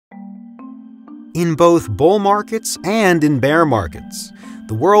In both bull markets and in bear markets,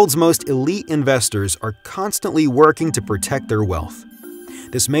 the world's most elite investors are constantly working to protect their wealth.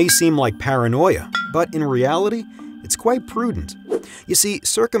 This may seem like paranoia, but in reality, it's quite prudent. You see,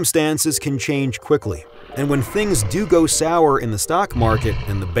 circumstances can change quickly, and when things do go sour in the stock market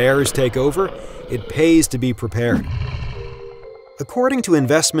and the bears take over, it pays to be prepared. According to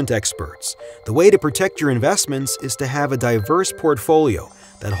investment experts, the way to protect your investments is to have a diverse portfolio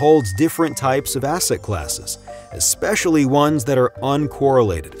that holds different types of asset classes, especially ones that are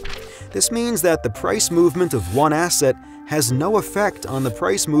uncorrelated. This means that the price movement of one asset has no effect on the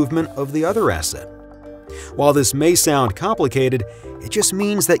price movement of the other asset. While this may sound complicated, it just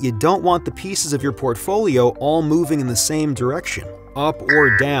means that you don't want the pieces of your portfolio all moving in the same direction, up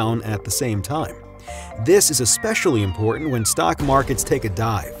or down at the same time. This is especially important when stock markets take a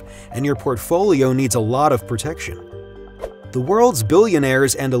dive, and your portfolio needs a lot of protection. The world's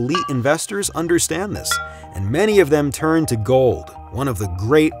billionaires and elite investors understand this, and many of them turn to gold, one of the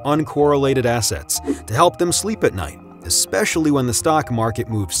great uncorrelated assets, to help them sleep at night, especially when the stock market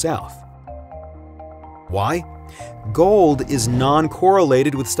moves south. Why? Gold is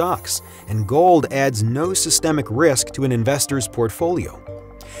non-correlated with stocks, and gold adds no systemic risk to an investor's portfolio.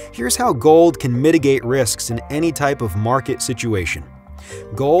 Here's how gold can mitigate risks in any type of market situation.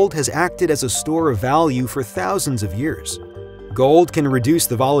 Gold has acted as a store of value for thousands of years. Gold can reduce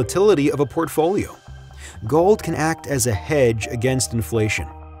the volatility of a portfolio. Gold can act as a hedge against inflation.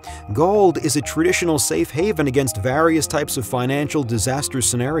 Gold is a traditional safe haven against various types of financial disaster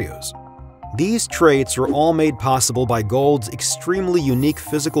scenarios. These traits are all made possible by gold's extremely unique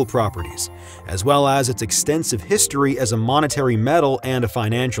physical properties, as well as its extensive history as a monetary metal and a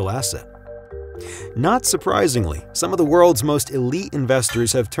financial asset. Not surprisingly, some of the world's most elite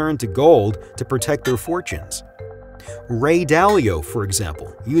investors have turned to gold to protect their fortunes. Ray Dalio, for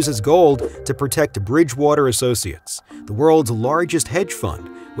example, uses gold to protect Bridgewater Associates, the world's largest hedge fund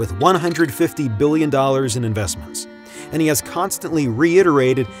with $150 billion in investments. And he has constantly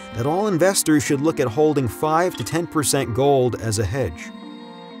reiterated that all investors should look at holding 5 to 10% gold as a hedge.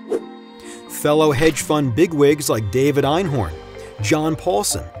 Fellow hedge fund bigwigs like David Einhorn, John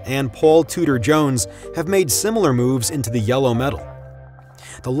Paulson, and Paul Tudor Jones have made similar moves into the yellow metal.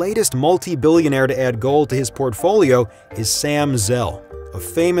 The latest multi-billionaire to add gold to his portfolio is Sam Zell, a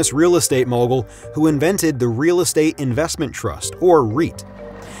famous real estate mogul who invented the Real Estate Investment Trust, or REIT.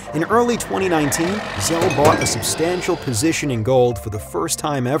 In early 2019, Zell bought a substantial position in gold for the first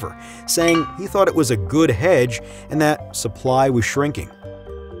time ever, saying he thought it was a good hedge and that supply was shrinking.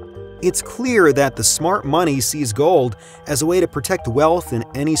 It's clear that the smart money sees gold as a way to protect wealth in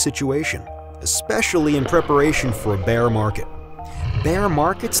any situation, especially in preparation for a bear market. Bear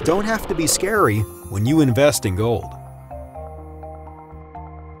markets don't have to be scary when you invest in gold.